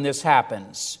attention when this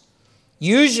happens.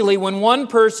 Usually when one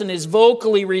person is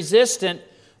vocally resistant,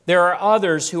 there are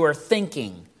others who are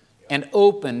thinking and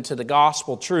open to the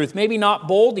gospel truth. Maybe not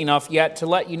bold enough yet to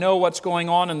let you know what's going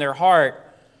on in their heart.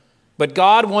 But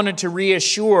God wanted to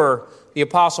reassure the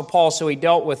Apostle Paul, so he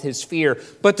dealt with his fear.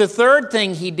 But the third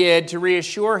thing he did to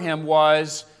reassure him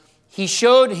was he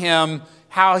showed him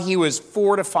how he was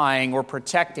fortifying or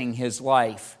protecting his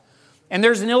life. And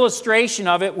there's an illustration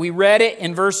of it. We read it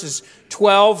in verses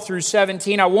 12 through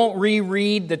 17. I won't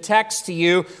reread the text to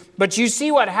you, but you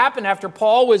see what happened after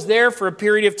Paul was there for a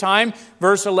period of time.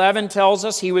 Verse 11 tells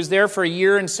us he was there for 1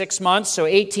 year and 6 months, so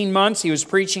 18 months he was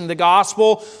preaching the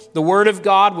gospel. The word of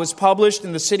God was published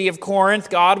in the city of Corinth.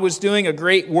 God was doing a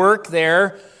great work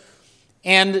there.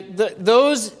 And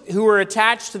those who were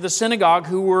attached to the synagogue,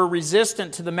 who were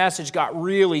resistant to the message, got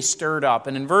really stirred up.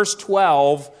 And in verse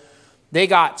 12, they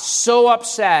got so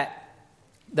upset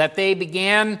that they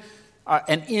began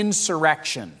an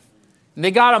insurrection. And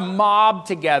they got a mob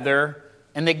together,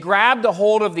 and they grabbed a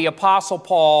hold of the Apostle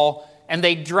Paul, and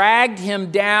they dragged him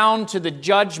down to the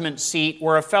judgment seat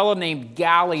where a fellow named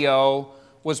Gallio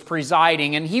was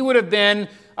presiding. And he would have been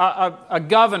a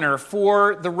governor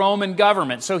for the Roman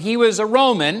government. So he was a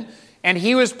Roman, and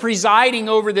he was presiding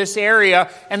over this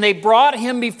area, and they brought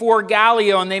him before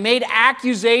Gallio, and they made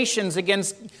accusations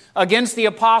against the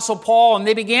Apostle Paul, and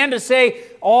they began to say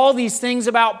all these things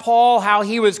about Paul, how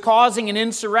he was causing an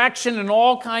insurrection and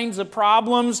all kinds of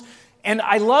problems. And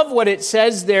I love what it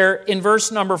says there in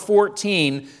verse number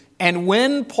 14. And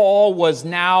when Paul was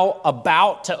now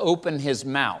about to open his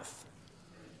mouth,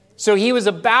 so he was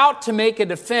about to make a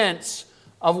defense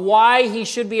of why he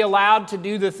should be allowed to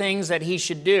do the things that he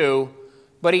should do,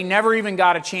 but he never even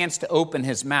got a chance to open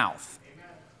his mouth.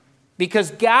 Because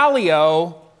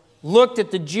Gallio looked at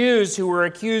the Jews who were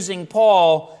accusing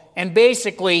Paul, and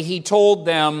basically he told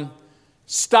them,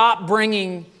 stop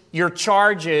bringing your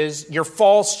charges, your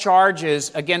false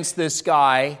charges against this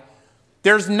guy.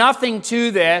 There's nothing to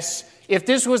this. If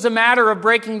this was a matter of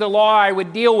breaking the law, I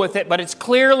would deal with it, but it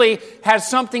clearly has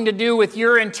something to do with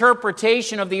your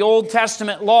interpretation of the Old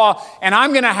Testament law, and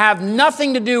I'm going to have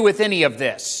nothing to do with any of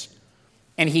this.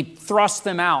 And he thrust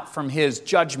them out from his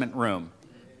judgment room.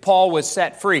 Paul was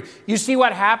set free. You see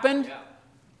what happened?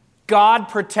 God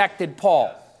protected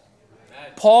Paul.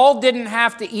 Paul didn't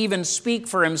have to even speak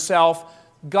for himself.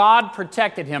 God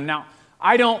protected him. Now,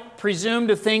 I don't presume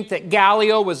to think that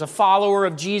Gallio was a follower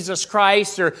of Jesus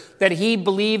Christ or that he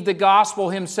believed the gospel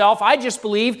himself. I just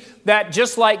believe that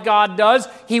just like God does,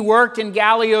 he worked in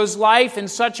Gallio's life in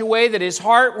such a way that his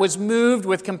heart was moved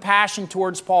with compassion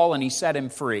towards Paul and he set him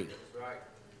free.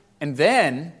 And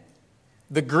then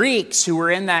the Greeks who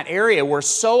were in that area were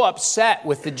so upset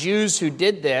with the Jews who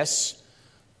did this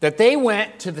that they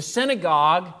went to the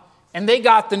synagogue and they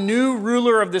got the new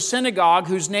ruler of the synagogue,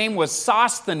 whose name was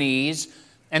Sosthenes,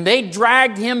 and they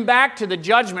dragged him back to the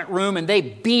judgment room and they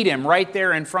beat him right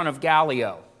there in front of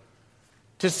Gallio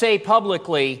to say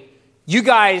publicly, you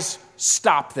guys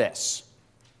stop this.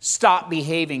 Stop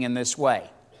behaving in this way.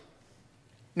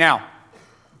 Now,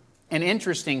 an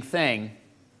interesting thing,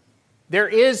 there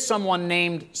is someone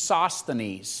named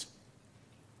Sosthenes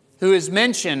who is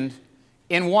mentioned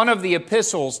in one of the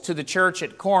epistles to the church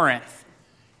at Corinth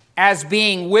as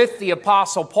being with the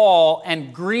Apostle Paul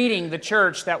and greeting the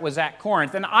church that was at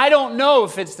Corinth. And I don't know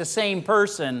if it's the same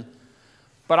person,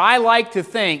 but I like to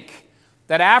think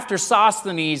that after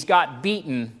Sosthenes got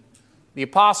beaten, the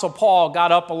Apostle Paul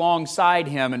got up alongside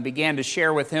him and began to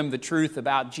share with him the truth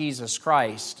about Jesus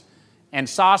Christ. And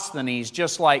Sosthenes,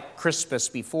 just like Crispus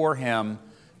before him,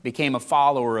 became a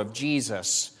follower of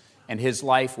Jesus, and his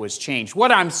life was changed.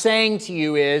 What I'm saying to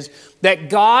you is that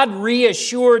God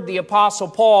reassured the Apostle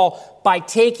Paul by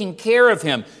taking care of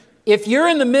him. If you're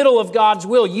in the middle of God's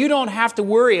will, you don't have to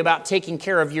worry about taking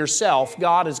care of yourself.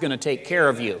 God is going to take care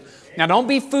of you. Now, don't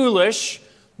be foolish.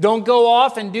 Don't go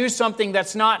off and do something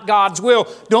that's not God's will.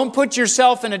 Don't put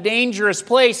yourself in a dangerous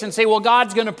place and say, well,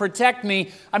 God's going to protect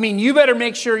me. I mean, you better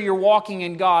make sure you're walking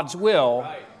in God's will.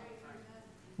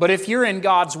 But if you're in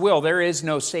God's will, there is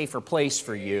no safer place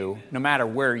for you, no matter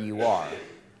where you are.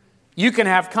 You can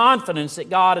have confidence that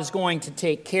God is going to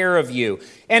take care of you.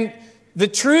 And the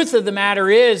truth of the matter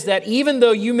is that even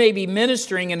though you may be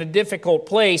ministering in a difficult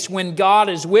place, when God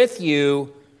is with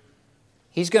you,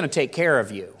 He's going to take care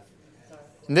of you.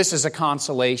 And this is a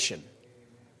consolation.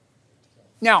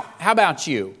 Now, how about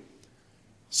you?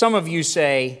 Some of you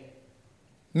say,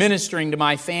 ministering to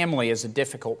my family is a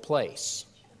difficult place.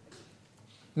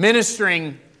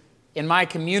 Ministering in my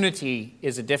community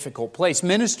is a difficult place.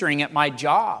 Ministering at my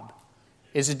job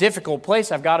is a difficult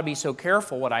place. I've got to be so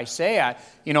careful what I say.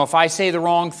 If I say the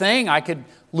wrong thing, I could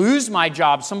lose my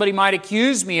job. Somebody might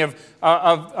accuse me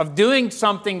of doing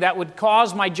something that would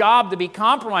cause my job to be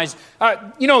compromised.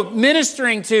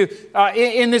 Ministering to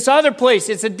in this other place,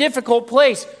 it's a difficult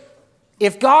place.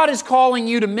 If God is calling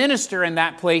you to minister in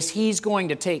that place, He's going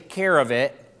to take care of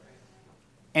it.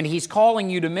 And He's calling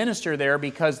you to minister there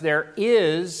because there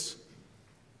is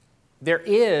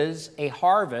a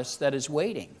harvest that is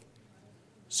waiting.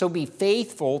 So be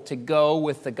faithful to go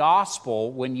with the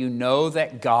gospel when you know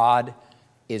that God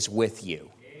is with you.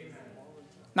 Amen.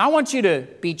 Now I want you to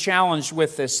be challenged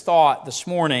with this thought this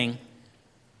morning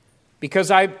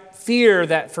because I fear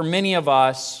that for many of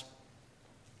us,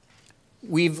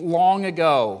 we've long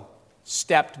ago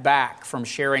stepped back from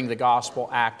sharing the gospel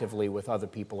actively with other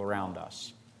people around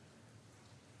us.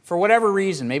 For whatever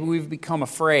reason, maybe we've become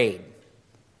afraid,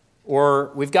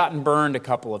 or we've gotten burned a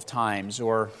couple of times,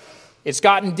 or it's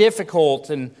gotten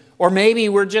difficult, or maybe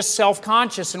we're just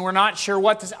self-conscious and we're not sure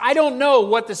I don't know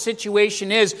what the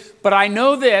situation is, but I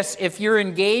know this: if you're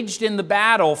engaged in the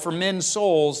battle for men's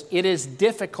souls, it is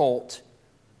difficult.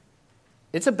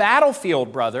 It's a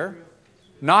battlefield, brother,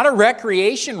 not a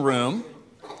recreation room.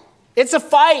 It's a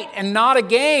fight and not a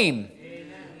game.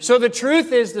 So the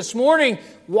truth is, this morning,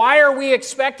 why are we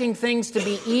expecting things to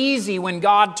be easy when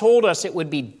God told us it would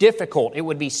be difficult? It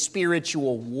would be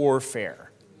spiritual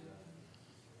warfare.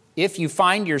 If you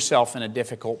find yourself in a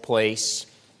difficult place,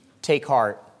 take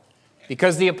heart.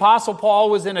 Because the Apostle Paul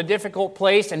was in a difficult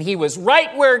place and he was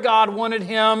right where God wanted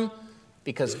him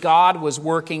because God was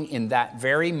working in that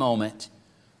very moment.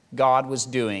 God was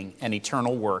doing an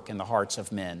eternal work in the hearts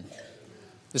of men.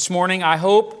 This morning, I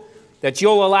hope that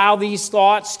you'll allow these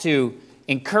thoughts to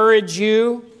encourage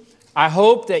you. I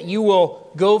hope that you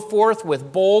will go forth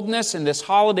with boldness in this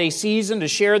holiday season to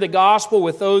share the gospel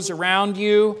with those around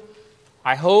you.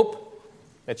 I hope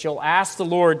that you'll ask the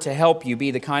Lord to help you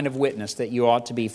be the kind of witness that you ought to be